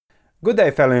Good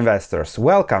day, fellow investors.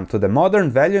 Welcome to the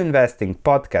Modern Value Investing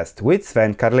podcast with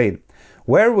Sven Karlin,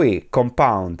 where we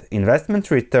compound investment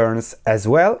returns as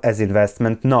well as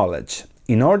investment knowledge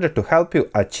in order to help you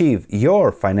achieve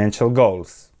your financial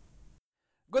goals.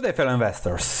 Good day, fellow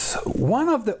investors. One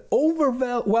of the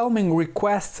overwhelming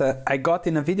requests I got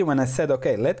in a video when I said,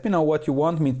 okay, let me know what you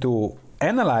want me to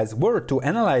analyze, were to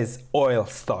analyze oil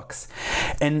stocks.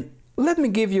 And let me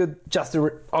give you just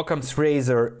the Occam's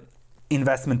razor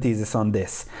investment thesis on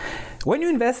this. When you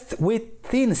invest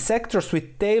within sectors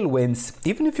with tailwinds,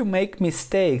 even if you make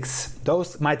mistakes,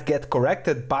 those might get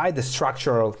corrected by the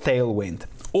structural tailwind.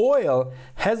 Oil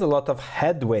has a lot of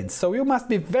headwinds, so you must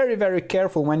be very, very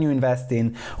careful when you invest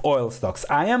in oil stocks.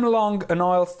 I am long an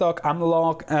oil stock, I'm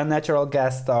long natural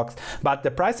gas stocks, but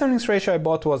the price earnings ratio I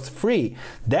bought was free.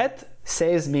 That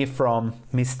saves me from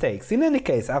mistakes. In any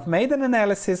case, I've made an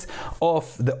analysis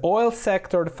of the oil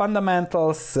sector, the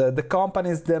fundamentals, the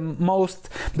companies,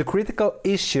 the critical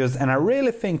issues, and I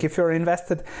really think if you're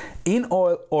invested in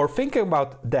oil or thinking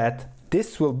about that,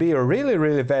 this will be a really,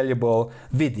 really valuable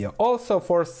video. Also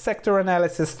for sector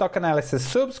analysis, stock analysis,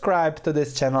 subscribe to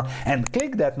this channel and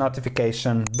click that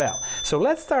notification bell. So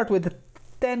let's start with the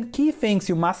 10 key things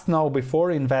you must know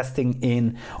before investing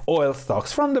in oil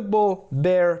stocks. From the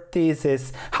bull-bear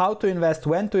thesis, how to invest,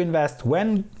 when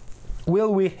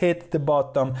will we hit the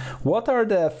bottom, what are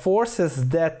the forces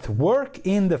that work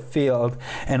in the field,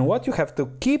 and what you have to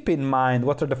keep in mind,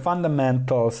 what are the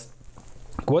fundamentals,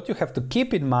 what you have to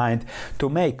keep in mind to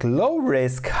make low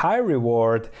risk, high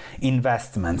reward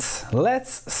investments.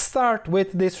 Let's start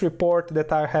with this report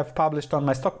that I have published on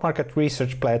my stock market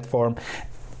research platform.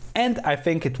 And I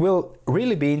think it will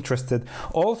really be interested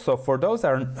also for those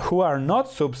who are not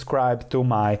subscribed to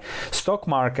my stock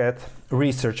market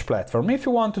research platform. If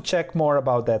you want to check more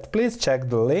about that, please check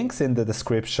the links in the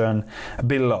description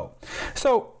below.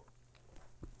 So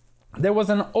there was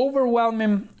an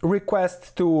overwhelming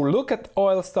request to look at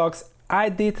oil stocks. I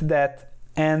did that.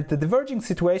 And the diverging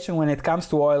situation when it comes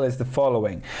to oil is the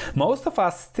following. Most of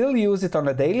us still use it on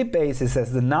a daily basis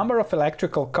as the number of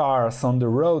electrical cars on the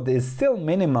road is still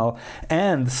minimal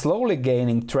and slowly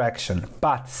gaining traction.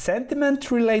 But sentiment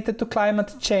related to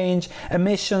climate change,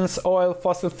 emissions, oil,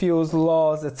 fossil fuels,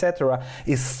 laws, etc.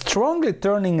 is strongly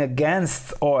turning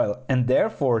against oil, and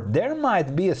therefore there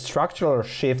might be a structural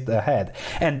shift ahead.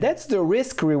 And that's the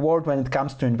risk reward when it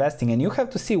comes to investing, and you have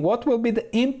to see what will be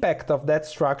the impact of that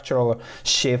structural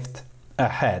shift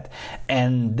ahead.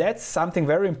 And that's something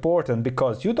very important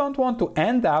because you don't want to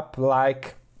end up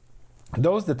like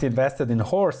those that invested in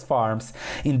horse farms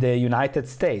in the United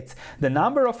States. The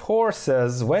number of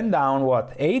horses went down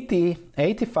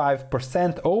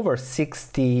 85% over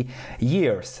 60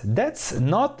 years. That's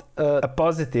not a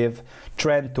positive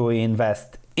trend to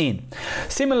invest in.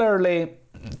 Similarly,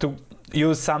 to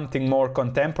use something more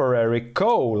contemporary,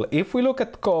 coal. If we look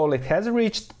at coal, it has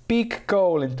reached peak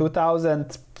coal in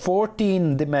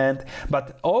 2014 demand,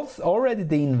 but also already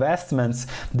the investments,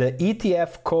 the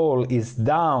ETF coal is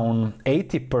down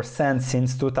 80%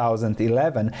 since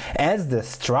 2011 as the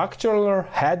structural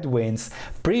headwinds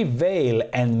prevail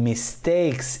and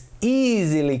mistakes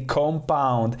easily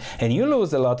compound and you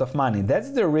lose a lot of money.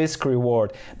 That's the risk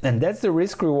reward, and that's the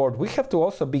risk reward we have to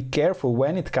also be careful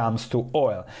when it comes to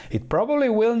oil. It probably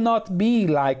will not be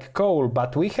like coal,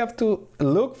 but we have to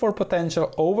look for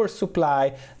potential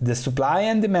oversupply, the supply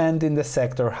and demand in the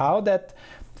sector, how that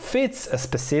fits a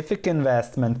specific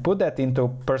investment, put that into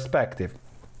perspective.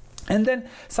 And then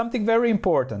something very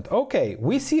important. Okay,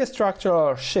 we see a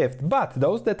structural shift, but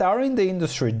those that are in the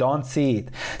industry don't see it.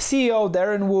 CEO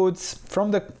Darren Woods from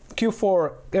the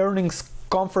Q4 earnings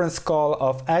conference call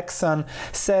of Exxon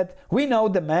said, "We know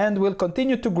demand will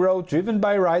continue to grow driven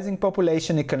by rising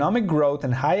population, economic growth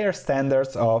and higher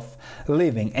standards of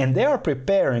living." And they are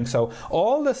preparing. So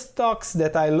all the stocks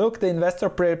that I looked, the investor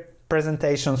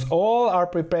presentations, all are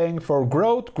preparing for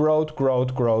growth.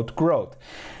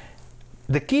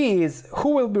 The key is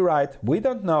who will be right? We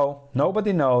don't know.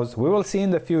 Nobody knows. We will see in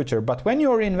the future. But when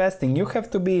you're investing, you have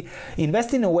to be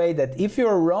invest in a way that if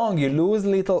you're wrong, you lose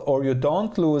little, or you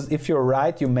don't lose. If you're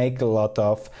right, you make a lot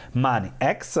of money.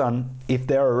 Exxon, if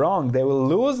they're wrong, they will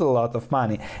lose a lot of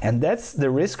money. And that's the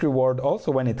risk reward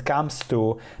also when it comes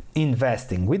to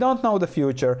investing. We don't know the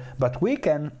future, but we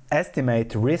can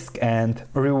estimate risk and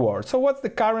reward. So what's the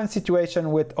current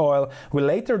situation with oil? We'll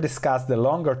later discuss the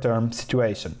longer term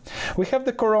situation. We have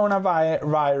the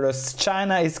coronavirus.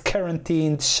 China is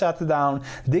quarantined, shut down,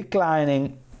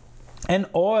 declining. And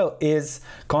oil is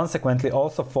consequently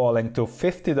also falling to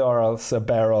 $50 a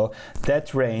barrel,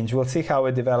 that range. We'll see how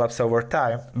it develops over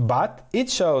time. But it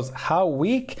shows how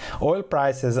weak oil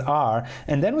prices are.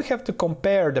 And then we have to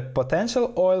compare the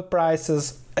potential oil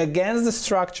prices against the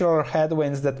structural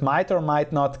headwinds that might or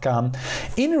might not come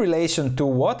in relation to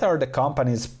what are the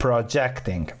companies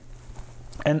projecting.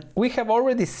 And we have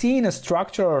already seen a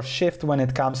structural shift when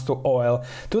it comes to oil.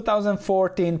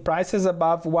 2014, prices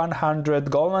above 100,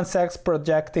 Goldman Sachs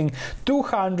projecting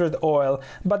 200 oil,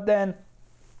 but then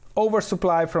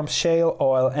oversupply from shale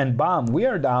oil, and bam, we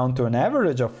are down to an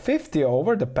average of 50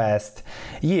 over the past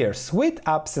years, with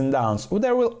ups and downs.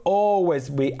 There will always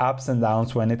be ups and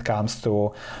downs when it comes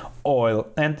to oil.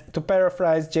 And to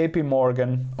paraphrase JP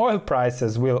Morgan, oil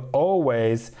prices will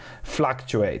always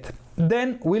fluctuate.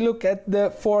 Then we look at the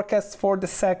forecasts for the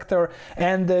sector,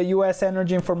 and the US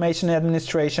Energy Information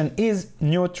Administration is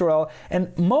neutral,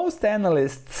 and most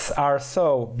analysts are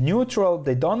so neutral.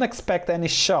 They don't expect any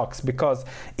shocks, because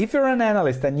if you're an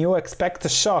analyst and you expect a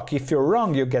shock, if you're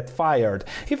wrong, you get fired.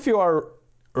 If you are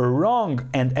wrong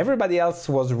and everybody else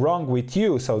was wrong with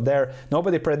you, so there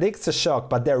nobody predicts a shock,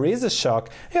 but there is a shock,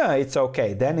 yeah, it's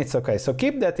okay, then it's okay. So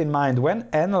keep that in mind when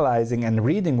analyzing and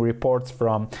reading reports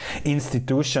from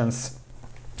institutions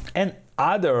and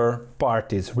other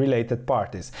parties, related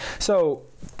parties. So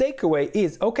takeaway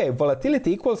is, okay,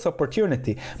 volatility equals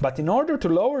opportunity, but in order to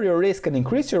lower your risk and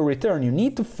increase your return, you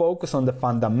need to focus on the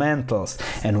fundamentals.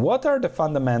 And what are the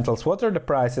fundamentals? What are the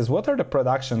prices? What are the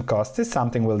production costs? Is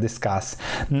something we'll discuss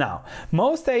now.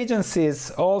 Most agencies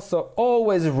also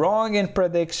always wrong in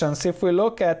predictions. If we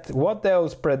look at what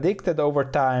those predicted over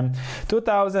time,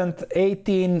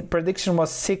 2018 prediction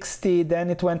was 60,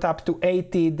 then it went up to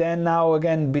 80, then now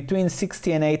again between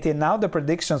 60 and 80. Now the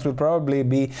predictions will probably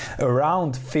be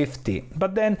around 50,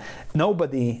 but then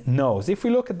nobody knows. If we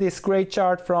look at this great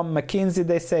chart from McKinsey,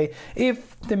 they say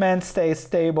if demand stays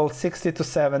stable, 60 to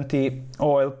 70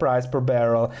 oil price per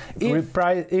barrel.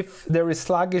 If there is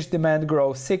sluggish demand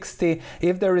growth, 60.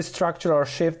 If there is structural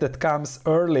shift that comes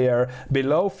earlier,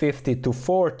 below 50 to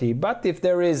 40. But if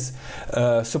there is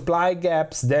supply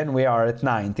gaps, then we are at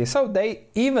 90. So they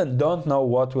even don't know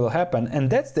what will happen, and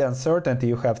that's the uncertainty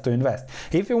you have to invest.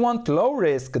 If you want low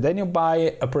risk, then you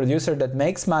buy a producer that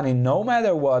makes money no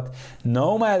matter what,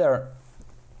 no matter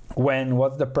when,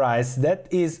 what's the price, that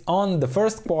is on the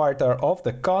first quarter of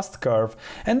the cost curve,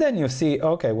 and then you see,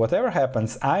 okay, whatever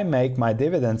happens, I make my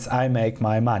dividends, I make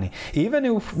my money. Even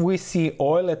if we see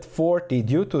oil at 40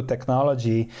 due to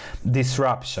technology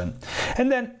disruption.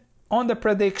 And then on the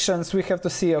predictions, we have to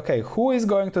see, okay, who is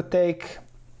going to take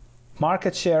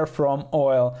market share from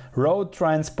oil? Road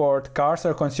transport, cars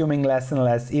are consuming less and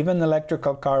less, even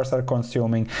electrical cars are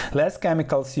consuming less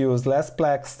chemicals used, less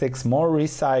plastics, more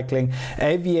recycling.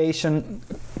 Aviation,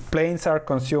 planes are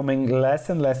consuming less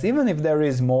and less, even if there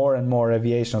is more and more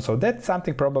aviation. So that's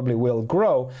something probably will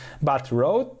grow, but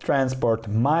road transport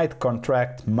might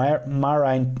contract,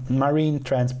 marine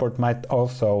transport might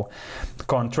also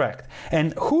contract.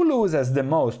 And who loses the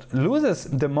most? Loses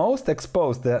the most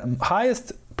exposed, the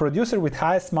highest producer with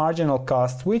highest marginal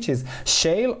cost, which is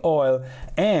shale oil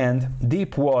and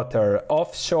deep water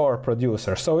offshore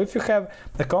producer. So if you have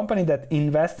a company that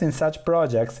invests in such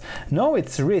projects, no,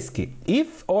 it's risky.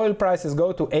 If oil prices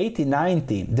go to 80,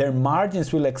 90, their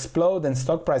margins will explode and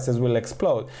stock prices will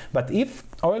explode. But if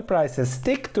oil prices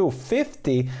stick to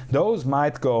 50, those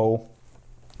might go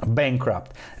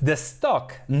bankrupt. The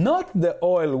stock, not the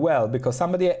oil well, because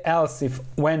somebody else,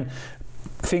 when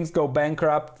things go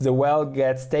bankrupt, the well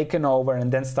gets taken over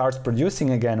and then starts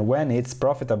producing again when it's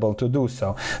profitable to do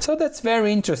so. So that's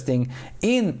very interesting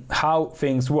in how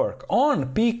things work.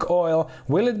 On peak oil,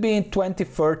 will it be in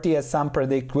 2030 as some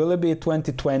predict? Will it be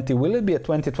 2020? Will it be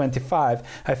 2025?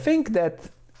 I think that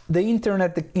the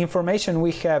internet, the information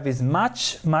we have is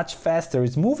much faster,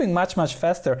 is moving much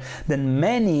faster than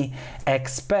many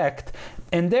expect,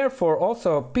 and therefore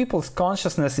also people's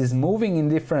consciousness is moving in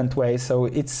different ways, so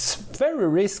it's very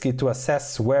risky to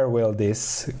assess where will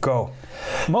this go.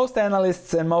 Most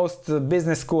analysts and most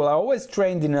business school are always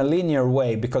trained in a linear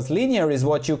way, because linear is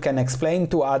what you can explain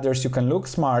to others, you can look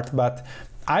smart, but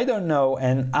I don't know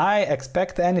and I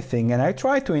expect anything, and I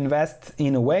try to invest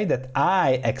in a way that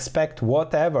I expect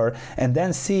whatever and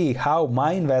then see how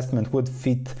my investment would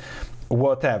fit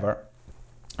whatever.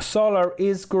 Solar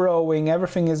is growing,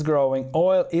 everything is growing,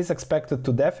 oil is expected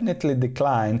to definitely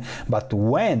decline, but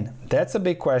when? That's a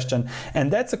big question,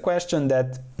 and that's a question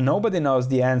that nobody knows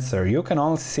the answer. You can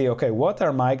only see, okay, what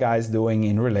are my guys doing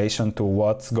in relation to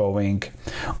what's going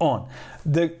on?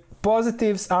 The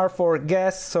positives are for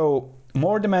gas, so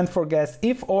more demand for gas.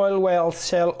 If oil wells,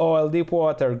 Shell Oil,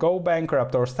 Deepwater go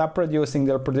bankrupt or stop producing,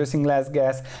 they're producing less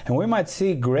gas, and we might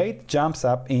see great jumps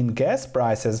up in gas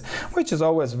prices, which is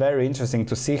always very interesting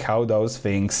to see how those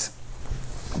things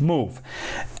move.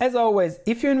 As always,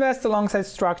 if you invest alongside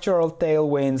structural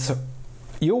tailwinds,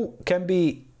 you can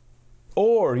be,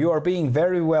 or you are being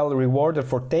very well rewarded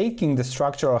for taking the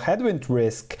structural headwind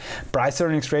risk, price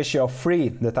earnings ratio of 3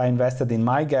 that I invested in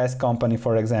my gas company,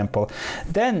 for example,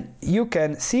 then you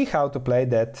can see how to play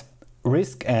that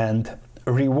risk and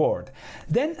reward.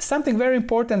 Then something very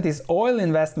important is oil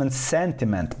investment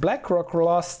sentiment. BlackRock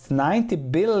lost 90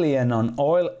 billion on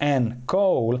oil and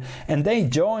coal, and they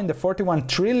joined the 41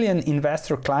 trillion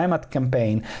investor climate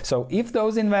campaign. So if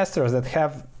those investors that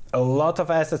have a lot of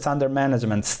assets under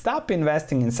management stop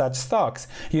investing in such stocks,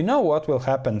 you know what will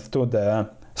happen to the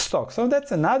stock. So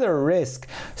that's another risk,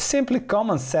 simply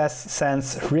common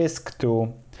sense risk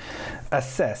to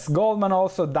assess. Goldman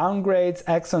also downgrades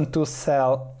Exxon to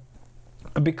sell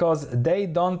because they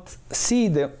don't see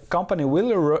the company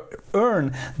will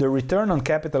earn the return on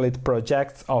capital it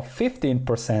projects of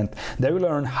 15%. They will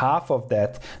earn half of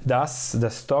that, thus the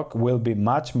stock will be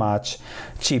much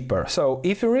cheaper. So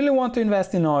if you really want to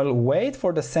invest in oil, wait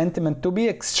for the sentiment to be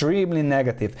extremely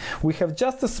negative. We have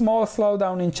just a small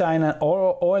slowdown in China,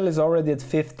 oil is already at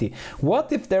 50.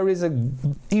 What if there is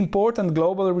an important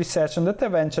global recession that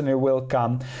eventually will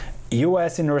come?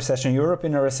 US in a recession, Europe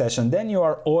in a recession, then you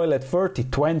are oil at 30,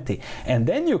 20, and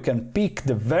then you can pick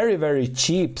the very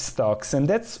cheap stocks. And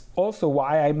that's also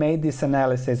why I made this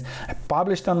analysis. I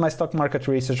published on my stock market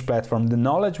research platform. The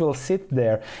knowledge will sit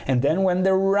there, and then when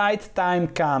the right time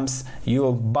comes,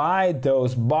 you'll buy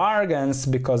those bargains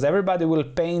because everybody will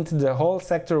paint the whole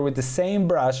sector with the same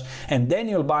brush, and then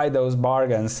you'll buy those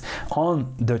bargains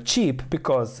on the cheap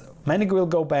because many will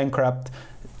go bankrupt.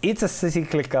 It's a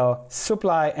cyclical,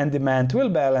 supply and demand will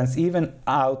balance even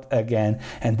out again,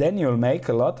 and then you'll make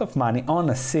a lot of money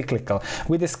on a cyclical.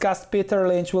 We discussed Peter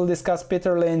Lynch, we'll discuss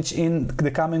Peter Lynch in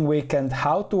the coming weekend,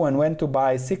 how to and when to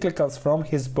buy cyclicals from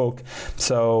his book,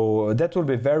 so that will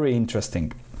be very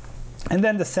interesting. And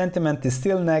then the sentiment is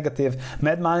still negative.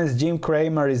 Mad Money's Jim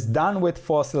Cramer is done with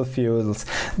fossil fuels,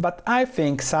 but I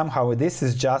think somehow this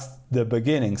is just the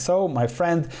beginning. So my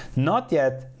friend, not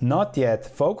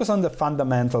yet. Focus on the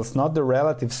fundamentals, not the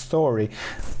relative story.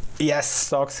 Yes,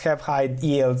 stocks have high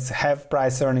yields, have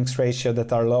price earnings ratio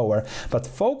that are lower, but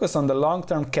focus on the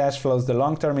long-term cash flows, the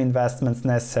long-term investments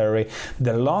necessary,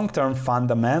 the long-term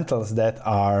fundamentals that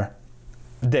are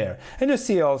there. And you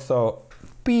see also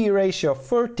P ratio of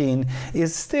 13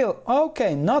 is still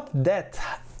okay, not that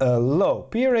low.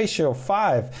 P ratio of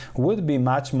 5 would be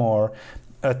much more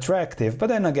attractive, but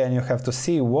then again you have to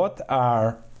see what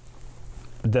are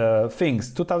the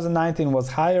things. 2019 was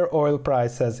higher oil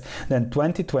prices than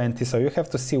 2020, so you have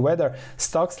to see whether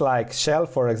stocks like Shell,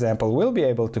 for example, will be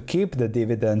able to keep the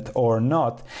dividend or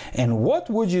not. And what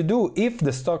would you do if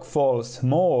the stock falls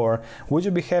more? Would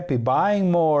you be happy buying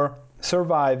more,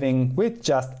 surviving with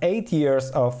just 8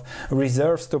 years of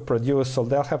reserves to produce? So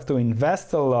they'll have to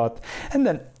invest a lot, and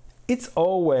then it's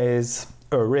always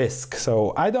a risk.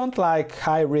 So I don't like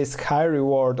high risk, high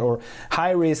reward, or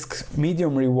high risk,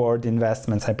 medium reward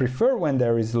investments. I prefer when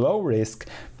there is low risk,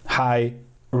 high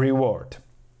reward.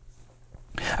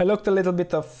 I looked a little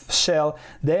bit of Shell.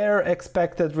 Their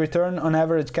expected return on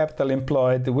average capital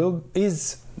employed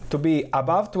is to be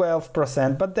above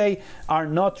 12%, but they are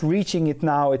not reaching it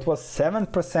now. It was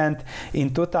 7%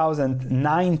 in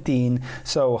 2019.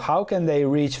 So how can they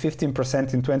reach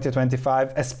 15% in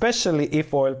 2025, especially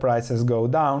if oil prices go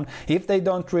down? If they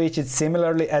don't reach it,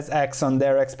 similarly as Exxon,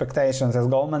 their expectations, as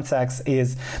Goldman Sachs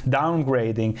is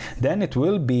downgrading, then it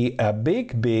will be a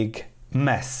big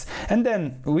mess. And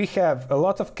then we have a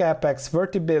lot of capex,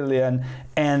 30 billion,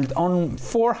 and on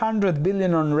 400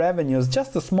 billion on revenues,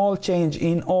 just a small change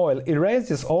in oil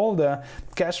erases all the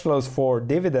cash flows for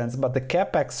dividends, but the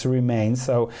capex remains.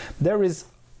 So there is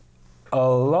a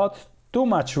lot too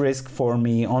much risk for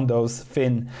me on those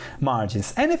thin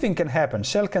margins. Anything can happen.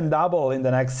 Shell can double in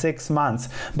the next 6 months,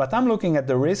 but I'm looking at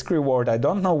the risk reward. I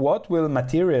don't know what will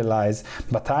materialize,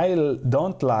 but I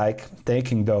don't like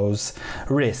taking those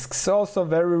risks. Also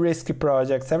very risky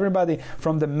projects. Everybody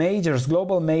from the majors,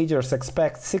 global majors,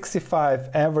 expect 65,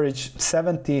 average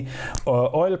 70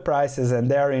 oil prices, and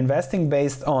they are investing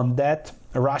based on that.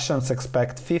 Russians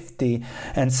expect 50,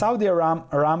 and Saudi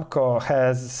Aramco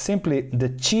has simply the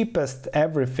cheapest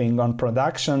everything on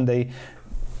production. They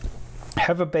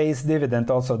have a base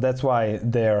dividend also, that's why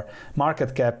their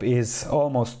market cap is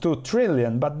almost 2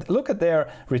 trillion. But look at their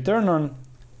return on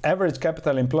average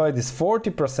capital employed is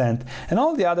 40%, and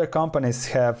all the other companies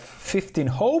have 15,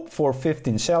 hope for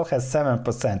 15, Shell has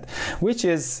 7%, which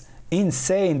is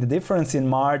insane, the difference in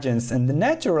margins and the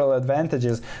natural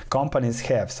advantages companies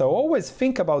have. So always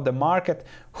think about the market,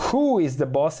 who is the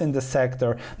boss in the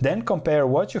sector, then compare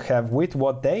what you have with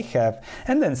what they have,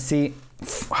 and then see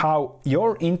how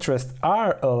your interests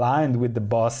are aligned with the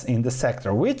boss in the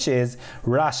sector, which is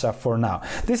Russia for now.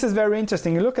 This is very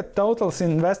interesting. You look at Total's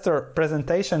investor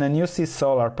presentation and you see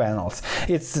solar panels.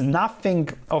 It's nothing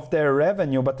of their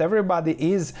revenue, but everybody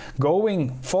is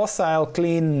going fossil,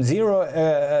 clean,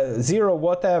 zero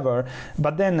whatever,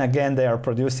 but then again they are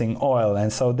producing oil,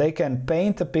 and so they can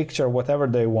paint a picture whatever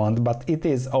they want, but it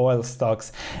is oil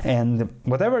stocks, and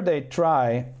whatever they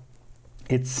try,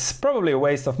 it's probably a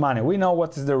waste of money. We know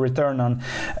what is the return on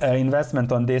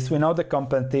investment on this. We know the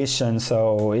competition,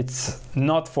 so it's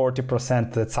not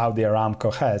 40% that Saudi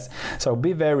Aramco has. So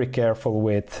be very careful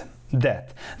with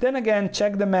that. Then again,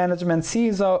 check the management.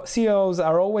 CEOs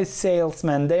are always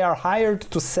salesmen. They are hired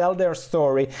to sell their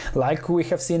story, like we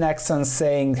have seen Exxon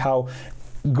saying how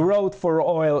growth for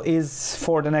oil is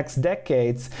for the next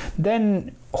decades.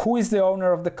 Then who is the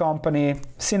owner of the company?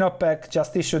 Sinopec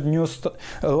just issued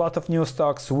a lot of new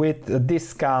stocks with a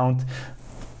discount,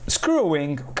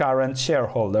 screwing current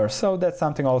shareholders. So that's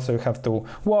something also you have to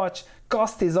watch.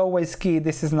 Cost is always key.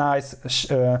 This is nice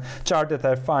chart that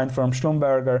I find from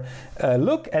Schlumberger.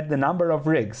 Look at the number of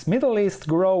rigs. Middle East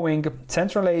growing,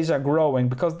 Central Asia growing,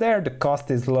 because there the cost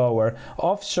is lower.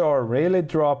 Offshore really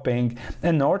dropping,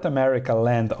 and North America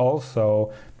land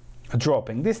also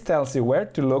dropping. This tells you where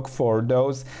to look for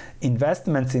those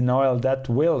investments in oil that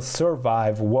will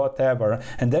survive whatever,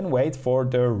 and then wait for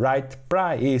the right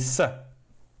price.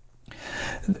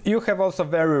 You have also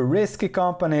very risky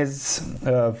companies,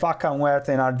 Vaca Muerta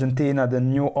in Argentina, the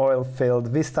new oil field,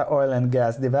 Vista Oil and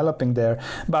Gas developing there,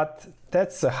 but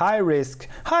that's a high risk,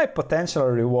 high potential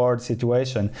reward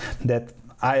situation that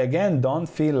I again don't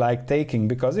feel like taking,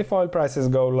 because if oil prices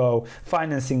go low,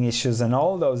 financing issues and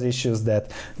all those issues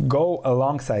that go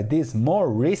alongside these more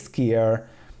riskier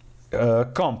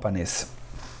companies.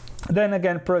 Then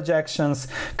again, projections.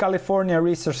 California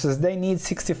Resources, they need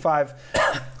 65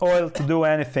 oil to do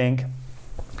anything.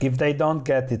 If they don't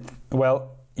get it, well,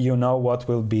 you know what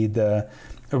will be the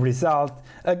result.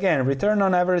 Again, return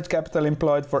on average capital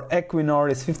employed for Equinor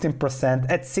is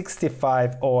 15% at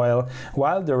 65 oil,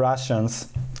 while the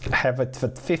Russians have it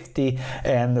at 50,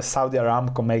 and Saudi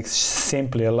Aramco makes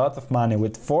simply a lot of money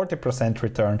with 40%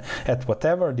 return at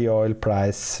whatever the oil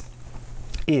price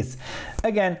is.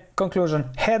 Again, conclusion,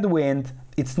 headwind.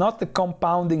 It's not the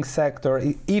compounding sector.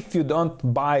 If you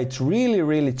don't buy it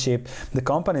really cheap, the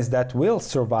companies that will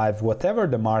survive whatever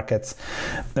the markets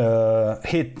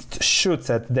shoots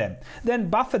at them. Then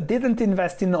Buffett didn't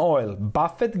invest in oil.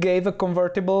 Buffett gave a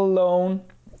convertible loan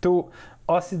to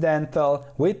Occidental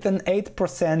with an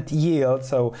 8% yield,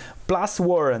 so plus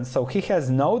warrants, so he has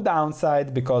no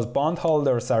downside because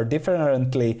bondholders are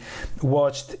differently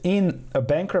watched in a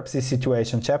bankruptcy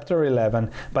situation, Chapter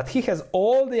 11, but he has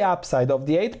all the upside of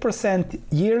the 8%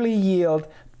 yearly yield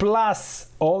plus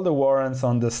all the warrants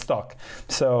on the stock.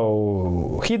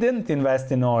 So he didn't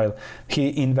invest in oil.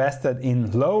 He invested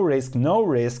in low risk, no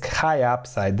risk, high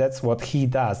upside. That's what he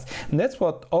does. And that's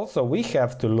what also we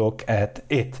have to look at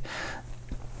it.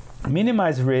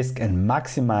 Minimize risk and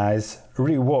maximize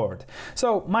reward.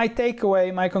 So my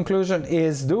takeaway, my conclusion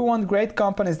is, do you want great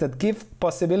companies that give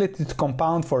possibility to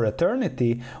compound for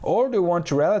eternity, or do you want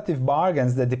relative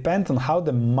bargains that depend on how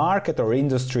the market or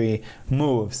industry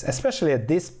moves, especially at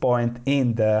this point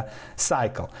in the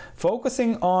cycle?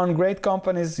 Focusing on great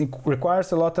companies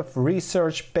requires a lot of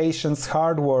research, patience,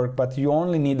 hard work, but you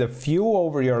only need a few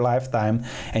over your lifetime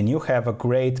and you have a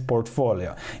great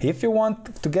portfolio. If you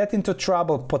want to get into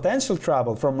trouble, potential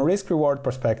trouble from a risk-reward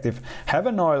perspective, have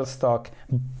an oil stock,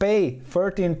 pay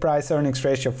 13 price-earnings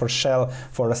ratio for Shell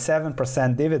for a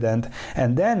 7% dividend,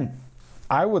 and then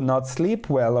I would not sleep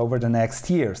well over the next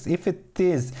years. If it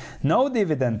is no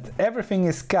dividend, everything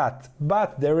is cut,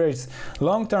 but there is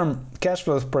long-term cash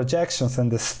flows projections and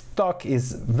the stock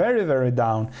is very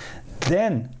down,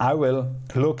 then I will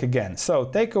look again. So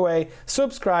takeaway,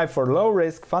 subscribe for low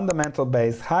risk, fundamental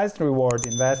based, highest reward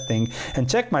investing, and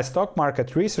check my stock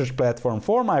market research platform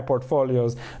for my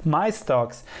portfolios, my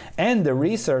stocks, and the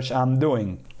research I'm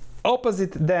doing.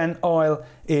 Opposite than oil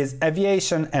is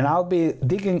aviation, and I'll be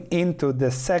digging into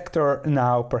the sector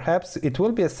now. Perhaps it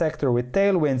will be a sector with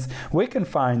tailwinds. We can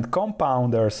find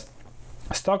compounders,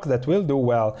 stocks that will do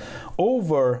well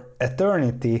over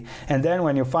eternity, and then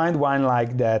when you find one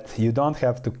like that, you don't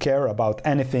have to care about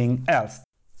anything else.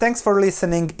 Thanks for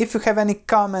listening. If you have any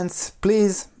comments,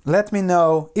 please Let me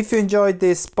know. If you enjoyed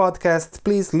this podcast,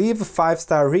 please leave a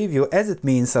 5-star review as it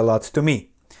means a lot to me.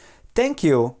 Thank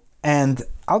you, and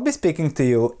I'll be speaking to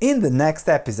you in the next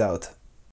episode.